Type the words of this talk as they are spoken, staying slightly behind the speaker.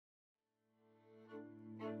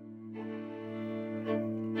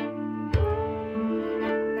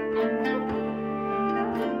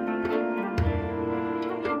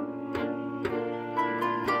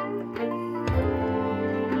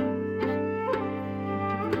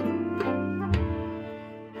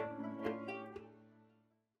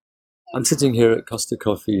I'm sitting here at Costa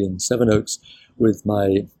Coffee in Sevenoaks with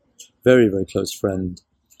my very, very close friend,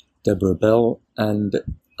 Deborah Bell, and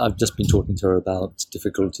I've just been talking to her about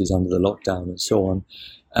difficulties under the lockdown and so on.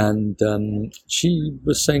 And she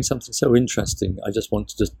was saying something so interesting. I just want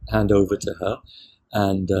to just hand over to her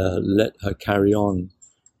and let her carry on.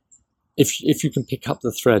 If you can pick up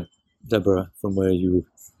the thread, Deborah, from where you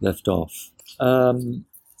left off.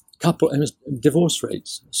 Divorce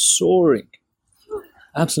rates soaring,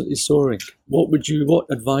 absolutely soaring. What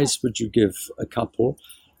advice would you give a couple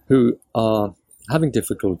who are having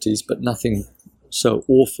difficulties but nothing so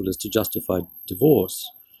awful as to justify divorce?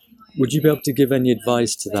 Would you be able to give any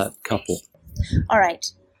advice to that couple? All right.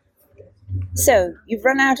 So you've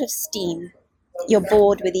run out of steam. You're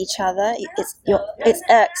bored with each other. It's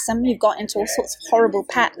irksome. You've got into all sorts of horrible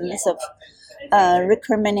patterns of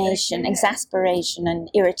recrimination, exasperation, and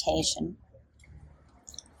irritation.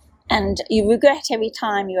 And you regret every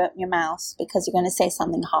time you open your mouth because you're going to say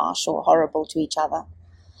something harsh or horrible to each other.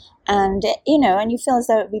 And, and you feel as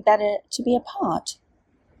though it would be better to be apart.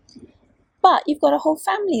 But you've got a whole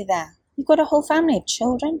family there. You've got a whole family of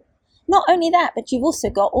children. Not only that, but you've also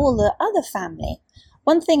got all the other family.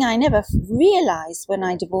 One thing I never realized when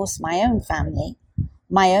I divorced my own family,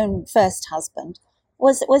 my own first husband,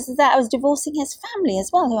 was that I was divorcing his family as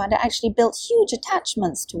well, who I'd actually built huge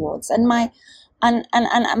attachments towards. And my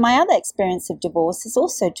other experience of divorce has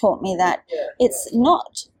also taught me that it's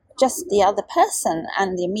not just the other person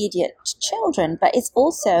and the immediate children, but it's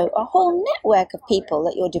also a whole network of people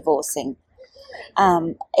that you're divorcing.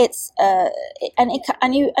 And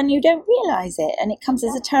you don't realize it, and it comes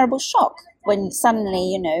as a terrible shock when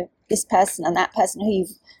suddenly this person and that person who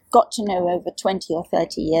you've got to know over 20 or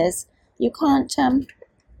 30 years, you can't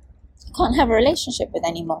have a relationship with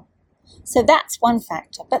anymore. So that's one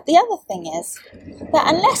factor. But the other thing is that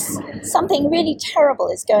unless something really terrible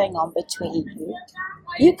is going on between you,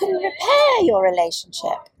 you can repair your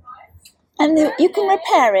relationship. And you can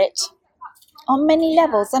repair it on many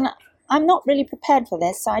levels. And I'm not really prepared for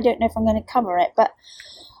this, so I don't know if I'm going to cover it. But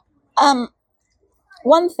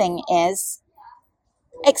one thing is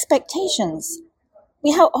expectations.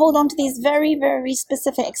 We hold on to these very, very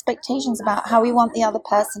specific expectations about how we want the other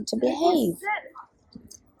person to behave.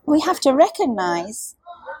 We have to recognize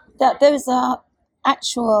that those are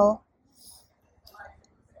actual.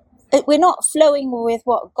 We're not flowing with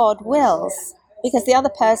what God wills, because the other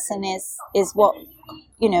person is what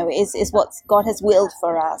is what God has willed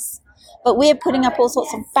for us. But we're putting up all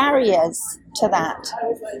sorts of barriers to that.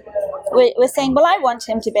 We're saying, well, I want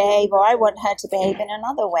him to behave, or I want her to behave in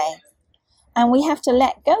another way. And we have to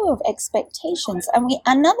let go of expectations. And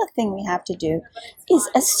another thing we have to do is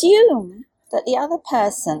assume that the other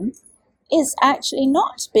person is actually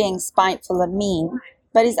not being spiteful and mean,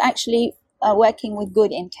 but is actually working with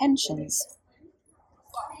good intentions.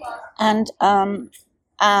 And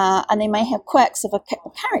they may have quirks of a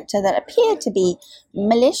character that appear to be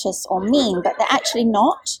malicious or mean, but they're actually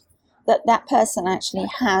not. That person actually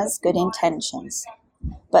has good intentions.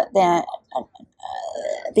 But they're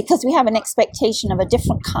because we have an expectation of a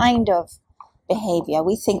different kind of behavior,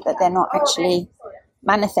 we think that they're not actually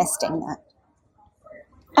manifesting that.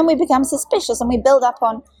 And we become suspicious, and we build up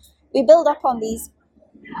on these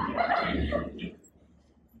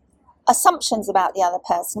assumptions about the other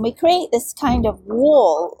person. We create this kind of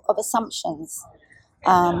wall of assumptions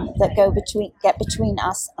that get between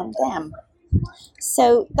us and them.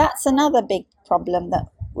 So that's another big problem that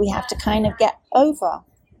we have to kind of get over.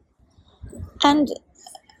 And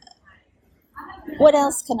what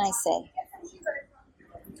else can I say?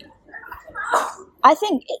 I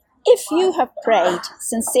think if you have prayed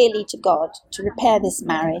sincerely to God to repair this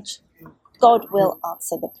marriage, God will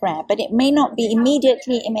answer the prayer. But it may not be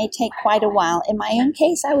immediately. It may take quite a while. In my own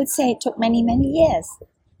case, I would say it took many, many years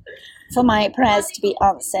for my prayers to be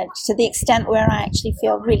answered, to the extent where I actually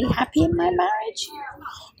feel really happy in my marriage.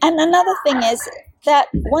 And another thing is that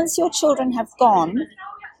once your children have gone,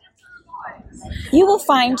 you will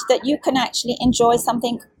find that you can actually enjoy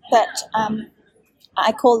something that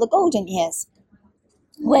I call the golden years,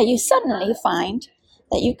 where you suddenly find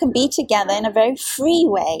that you can be together in a very free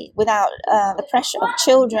way without the pressure of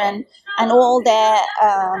children and all their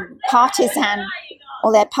partisan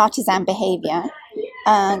behavior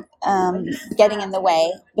getting in the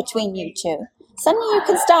way between you two. Suddenly you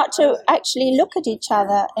can start to actually look at each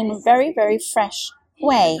other in a very, very fresh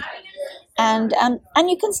way. And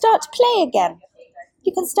you can start to play again.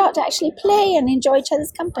 You can start to actually play and enjoy each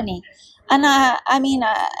other's company. And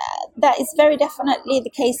that is very definitely the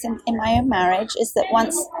case in my own marriage, is that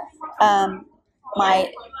once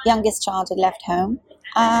my youngest child had left home,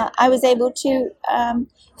 I was able to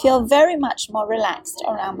feel very much more relaxed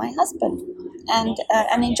around my husband and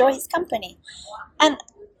enjoy his company. And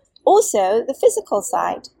also the physical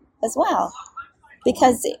side as well,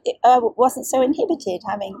 because it wasn't so inhibited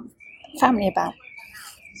having family about.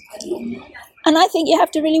 And I think you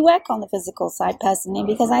have to really work on the physical side personally,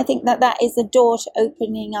 because I think that is the door to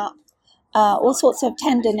opening up all sorts of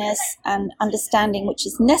tenderness and understanding, which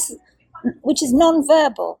is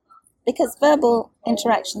non-verbal, because verbal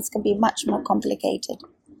interactions can be much more complicated.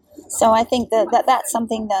 So I think that's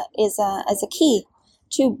something that is as a key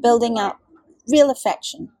to building up real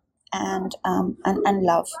affection and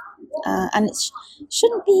love, and it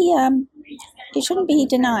shouldn't be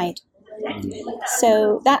denied.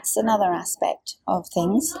 So that's another aspect of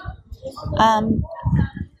things.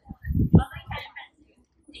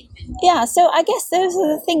 Yeah, so I guess those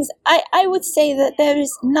are the things. I would say that there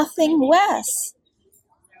is nothing worse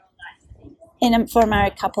for a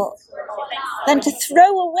married couple than to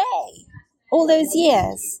throw away all those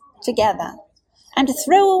years together, and to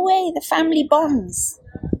throw away the family bonds,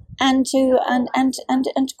 and to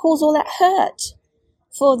cause all that hurt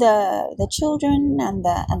for the children and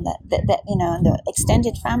the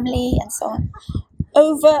extended family and so on,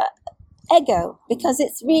 over ego, because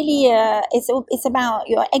it's really it's about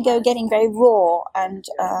your ego getting very raw, and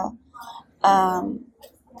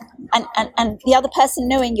the other person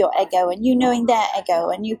knowing your ego and you knowing their ego,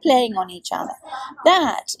 and you playing on each other.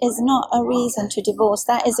 That is not a reason to divorce.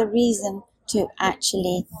 That is a reason to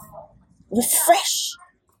actually refresh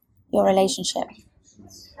your relationship,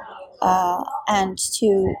 and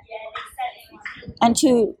to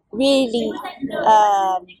really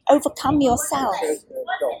overcome yourself,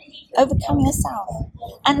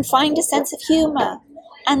 and find a sense of humor,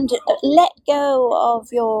 and let go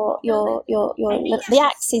of your the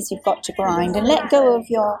axes you've got to grind, and let go of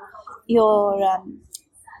your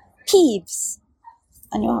peeves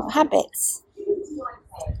and your habits.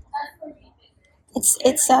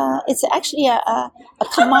 It's actually a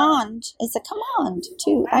command. It's a command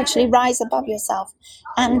to actually rise above yourself,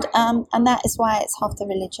 and that is why it's half the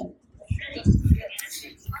religion.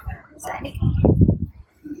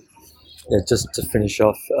 Yeah, just to finish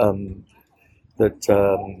off, that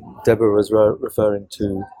Deborah was referring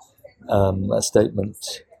to a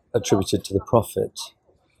statement attributed to the Prophet,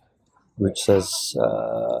 which says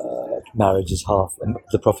marriage is half.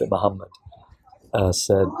 The Prophet Muhammad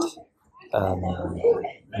said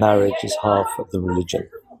marriage is half of the religion.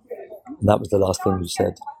 And that was the last thing you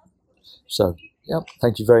said. So, yeah,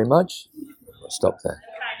 thank you very much. I'll stop there.